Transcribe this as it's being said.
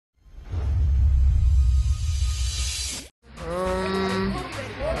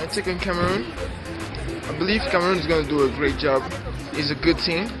taking Cameroon. I believe Cameroon is going to do a great job. It's a good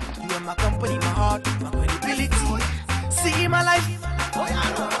team. You are my company, my heart, my credibility. See my life.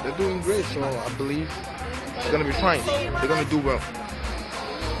 They're doing great, so I believe it's going to be fine. They're going to do well.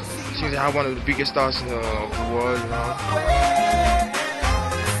 Since they have one of the biggest stars in the world, you know.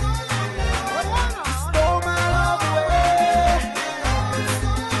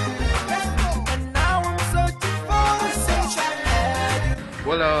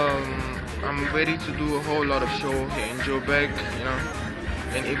 Well, I'm ready to do a whole lot of show here in Joburg, you know,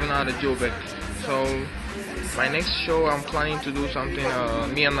 and even out of Joburg. So my next show, I'm planning to do something.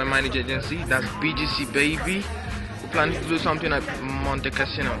 Me and my manager agency, that's BGC Baby. We're planning to do something at Monte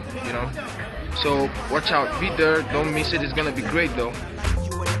Casino, you know. So watch out, be there, don't miss it. It's gonna be great though.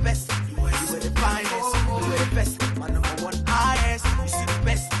 You were the best, you were the finest, you were the best, my number one highest. You see the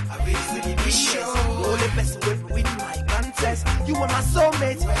best, I really miss you. You were the best with my contest. You were my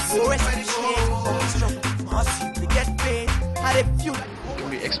soulmate, you were the strong, hustle to get paid. Had a few. You can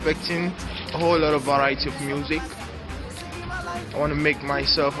be expecting a whole lot of variety of music. I want to make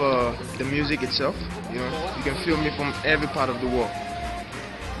myself the music itself, you know. You can feel me from every part of the world.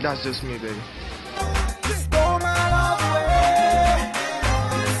 That's just me, baby.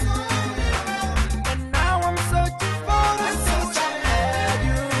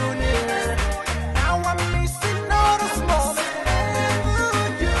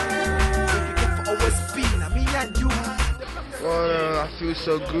 Well, I feel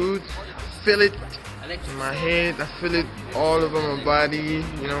so good. Feel it in my head. I feel it all over my body.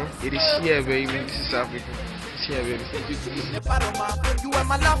 You know, it is here, baby. This is Africa. It's here, baby. You are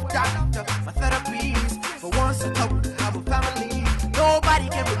my love doctor, my therapist. For once I have a family. Nobody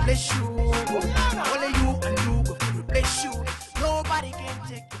can replace you. Only you and you will replace you. Nobody can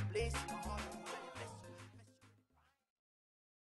take you.